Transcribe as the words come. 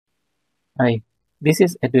Hi, this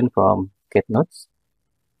is Edwin from GetNotes.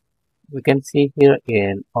 We can see here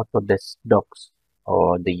in Autodesk Docs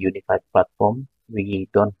or the unified platform, we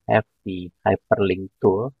don't have the hyperlink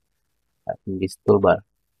tool in this toolbar.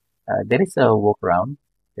 There is a workaround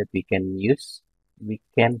that we can use. We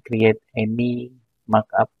can create any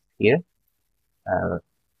markup here. Uh,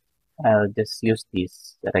 I'll just use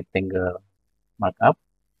this rectangle markup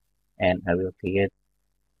and I will create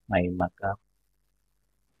my markup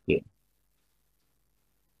here.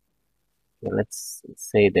 Okay, let's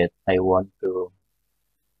say that I want to,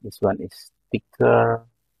 this one is sticker.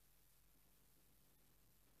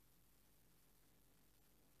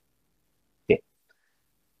 Okay.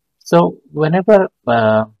 So whenever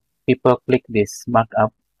people click this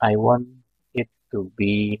markup, I want it to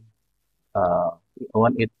be, I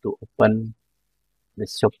want it to open the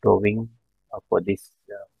shop drawing for this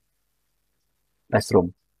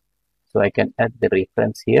classroom. So I can add the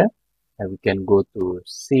reference here, and we can go to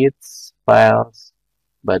sheets, files,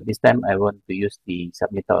 but this time I want to use the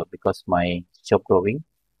submittal because my shop drawing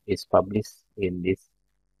is published in this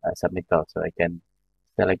submittal. So I can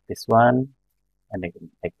select this one, and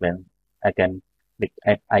I can click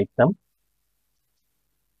add item.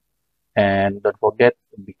 And don't forget,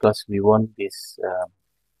 because we want this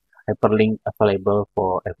hyperlink available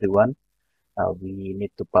for everyone, we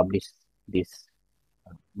need to publish this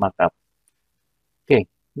markup. Okay,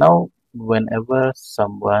 now whenever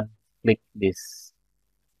someone click this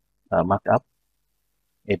markup,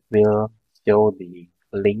 it will show the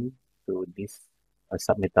link to this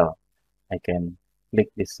submittal. I can click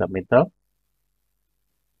this submittal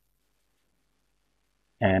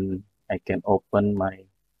and I can open my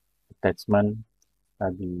attachment,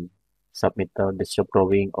 the submittal, the shop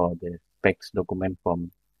drawing or the specs document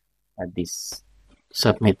from this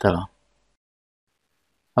submittal.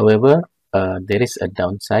 However, there is a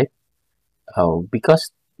downside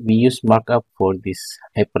because we use markup for this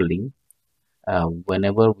hyperlink.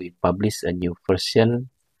 Whenever we publish a new version,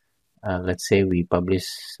 let's say we publish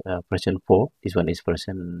version 4, this one is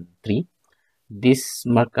version 3, this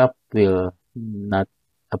markup will not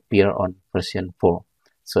appear on version 4.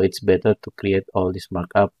 So it's better to create all this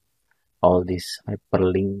markup, all this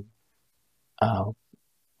hyperlink uh,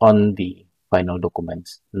 on the final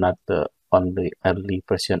documents, not on the early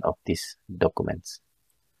version of these documents.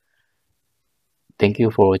 Thank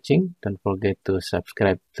you for watching. Don't forget to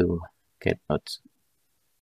subscribe to GetNotes.